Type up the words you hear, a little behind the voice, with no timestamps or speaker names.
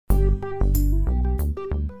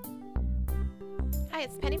Hi,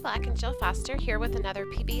 it's Penny Black and Jill Foster here with another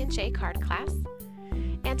PB&J card class.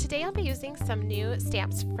 And today I'll be using some new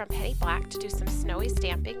stamps from Penny Black to do some snowy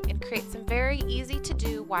stamping and create some very easy to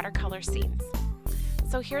do watercolor scenes.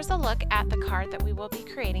 So here's a look at the card that we will be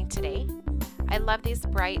creating today. I love these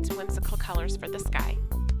bright, whimsical colors for the sky.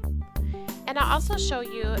 And I'll also show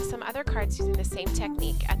you some other cards using the same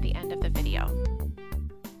technique at the end of the video.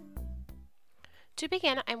 To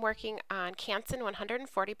begin, I'm working on Canson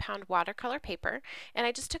 140-pound watercolor paper, and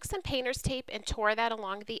I just took some painter's tape and tore that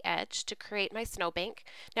along the edge to create my snowbank.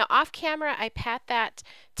 Now off camera, I pat that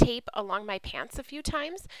tape along my pants a few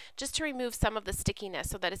times just to remove some of the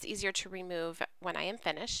stickiness so that it's easier to remove when I am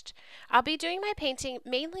finished. I'll be doing my painting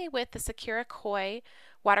mainly with the Sakura Koi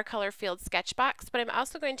watercolor field sketch box, but I'm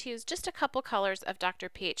also going to use just a couple colors of Dr.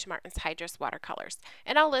 P.H. Martin's Hydrus watercolors,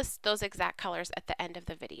 and I'll list those exact colors at the end of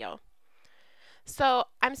the video. So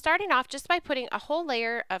I'm starting off just by putting a whole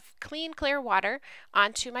layer of clean, clear water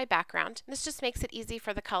onto my background. This just makes it easy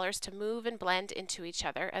for the colors to move and blend into each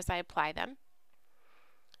other as I apply them.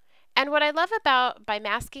 And what I love about by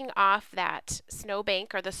masking off that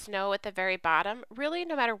snowbank or the snow at the very bottom, really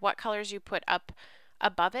no matter what colors you put up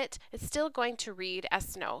above it, it's still going to read as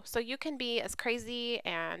snow. So you can be as crazy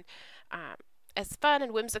and as fun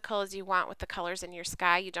and whimsical as you want with the colors in your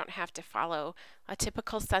sky. You don't have to follow a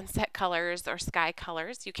typical sunset colors or sky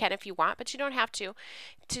colors. You can if you want, but you don't have to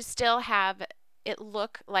still have it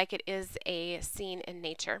look like it is a scene in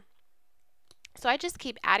nature. So I just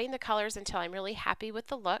keep adding the colors until I'm really happy with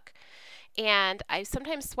the look. And I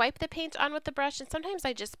sometimes swipe the paint on with the brush, and sometimes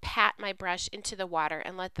I just pat my brush into the water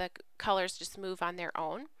and let the colors just move on their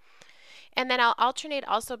own. And then I'll alternate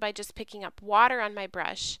also by just picking up water on my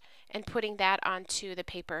brush and putting that onto the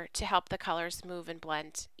paper to help the colors move and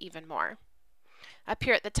blend even more. Up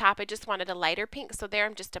here at the top, I just wanted a lighter pink, so there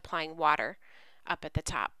I'm just applying water up at the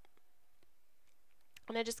top.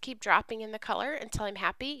 And I just keep dropping in the color until I'm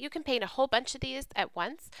happy. You can paint a whole bunch of these at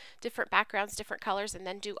once, different backgrounds, different colors, and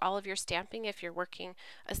then do all of your stamping if you're working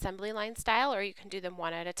assembly line style, or you can do them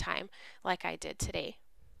one at a time like I did today.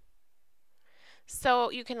 So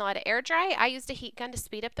you can let it air dry. I used a heat gun to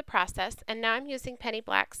speed up the process, and now I'm using Penny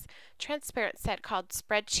Black's transparent set called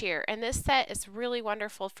Spread Cheer, and this set is really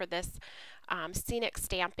wonderful for this scenic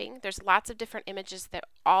stamping. There's lots of different images that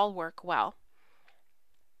all work well.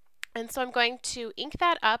 And so I'm going to ink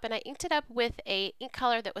that up, and I inked it up with a ink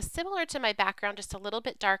color that was similar to my background, just a little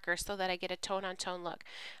bit darker so that I get a tone-on-tone look.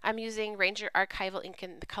 I'm using Ranger Archival ink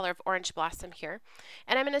in the color of Orange Blossom here.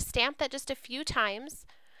 And I'm going to stamp that just a few times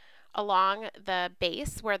along the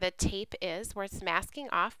base where the tape is, where it's masking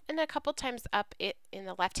off, and a couple times up it in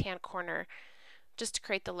the left-hand corner just to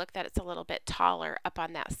create the look that it's a little bit taller up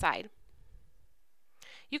on that side.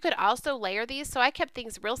 You could also layer these, so I kept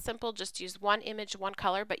things real simple, just use one image, one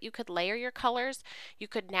color, but you could layer your colors. You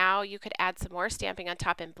could add some more stamping on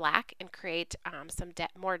top in black and create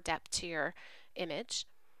more depth to your image.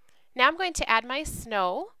 Now I'm going to add my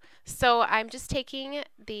snow. So I'm just taking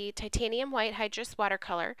the titanium white Hydrus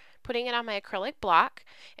watercolor, putting it on my acrylic block,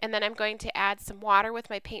 and then I'm going to add some water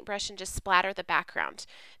with my paintbrush and just splatter the background.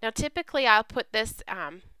 Now typically I'll put this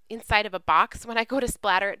inside of a box when I go to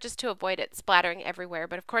splatter it, just to avoid it splattering everywhere,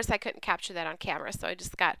 but of course I couldn't capture that on camera, so I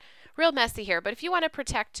just got real messy here. But if you want to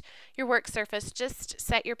protect your work surface, just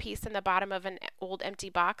set your piece in the bottom of an old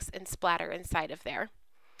empty box and splatter inside of there.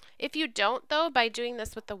 If you don't, though, by doing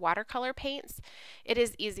this with the watercolor paints, it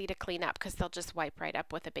is easy to clean up because they'll just wipe right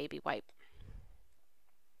up with a baby wipe.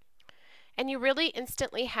 And you really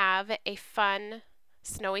instantly have a fun,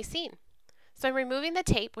 snowy scene. So I'm removing the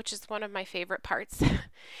tape, which is one of my favorite parts,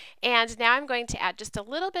 and now I'm going to add just a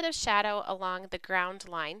little bit of shadow along the ground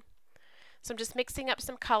line. So I'm just mixing up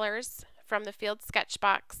some colors from the field sketch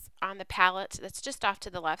box on the palette that's just off to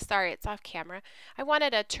the left. Sorry, it's off camera. I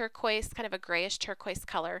wanted a turquoise, kind of a grayish turquoise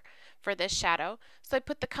color for this shadow. So I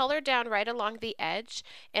put the color down right along the edge,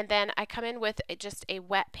 and then I come in with just a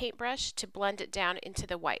wet paintbrush to blend it down into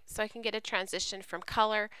the white. So I can get a transition from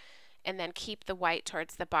color and then keep the white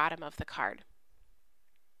towards the bottom of the card.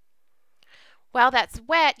 While that's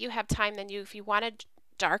wet, you have time then if you want to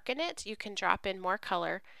darken it, you can drop in more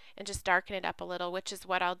color and just darken it up a little, which is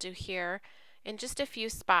what I'll do here in just a few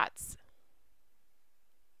spots.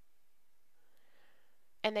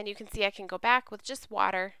 And then you can see I can go back with just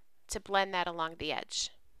water to blend that along the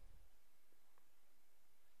edge.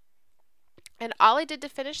 And all I did to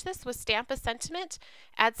finish this was stamp a sentiment,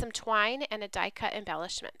 add some twine, and a die cut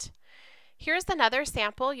embellishment. Here's another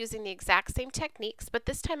sample using the exact same techniques, but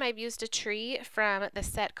this time I've used a tree from the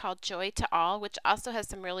set called Joy to All, which also has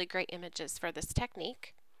some really great images for this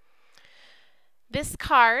technique. This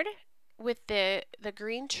card with the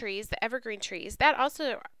green trees, the evergreen trees,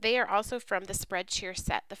 they are also from the spread cheer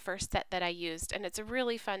set, the first set that I used, and it's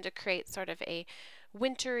really fun to create sort of a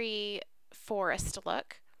wintry forest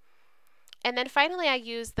look. And then finally I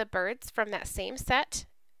used the birds from that same set,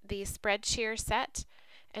 the spread cheer set,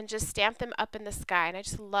 and just stamp them up in the sky, and I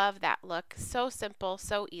just love that look. So simple,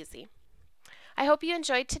 so easy. I hope you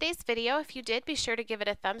enjoyed today's video. If you did, be sure to give it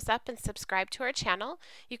a thumbs up and subscribe to our channel.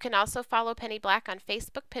 You can also follow Penny Black on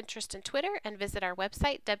Facebook, Pinterest, and Twitter, and visit our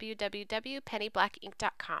website,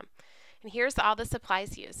 www.pennyblackink.com. And here's all the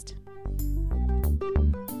supplies used.